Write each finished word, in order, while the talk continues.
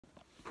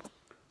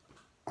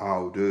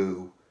I'll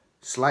do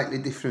slightly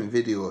different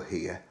video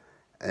here.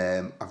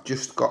 I've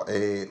just got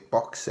a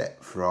box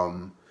set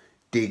from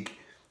Dig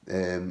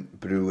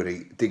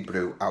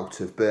Brew out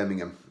of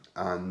Birmingham,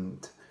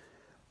 and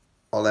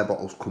all their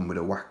bottles come with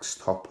a wax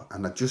top,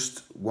 and I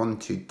just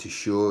wanted to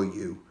show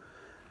you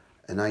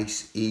a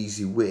nice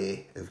easy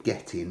way of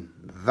getting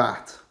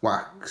that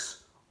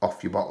wax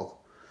off your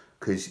bottle.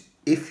 Because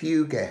if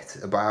you get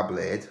a bar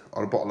blade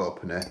or a bottle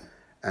opener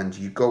and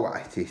you go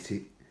at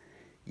it,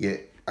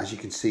 as you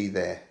can see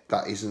there,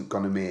 that isn't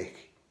going to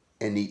make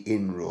any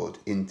inroad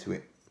into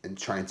it and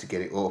trying to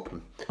get it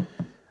open.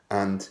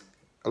 And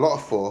a lot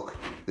of folk,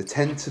 they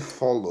tend to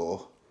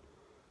follow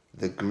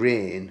the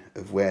grain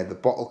of where the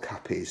bottle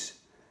cap is,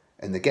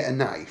 and they get a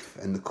knife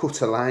and they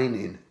cut a line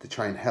in to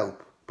try and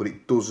help, but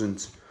it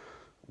doesn't.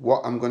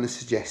 What I'm going to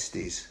suggest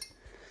is,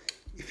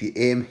 if you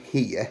aim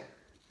here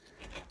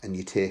and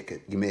you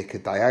make a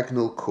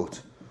diagonal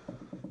cut,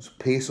 so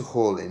pierce a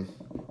hole in,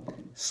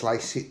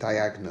 slice it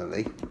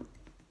diagonally,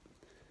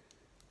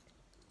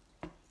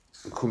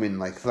 and come in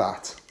like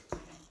that.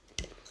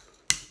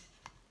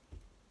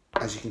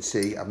 As you can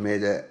see, I've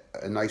made a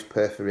nice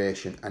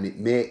perforation, and it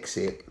makes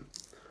it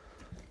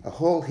a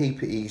whole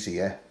heap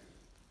easier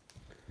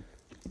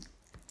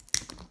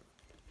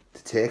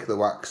to take the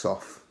wax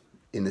off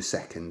in a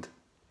second.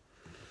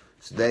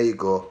 So there you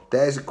go.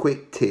 There's a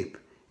quick tip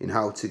in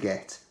how to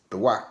get the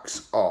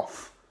wax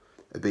off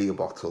a beer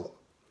bottle.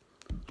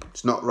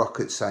 It's not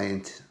rocket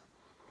science,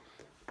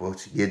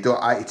 but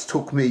it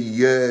took me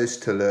years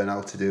to learn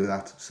how to do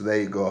that. So there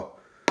you go.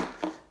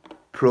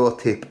 Pro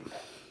tip.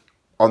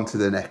 On to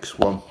the next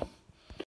one.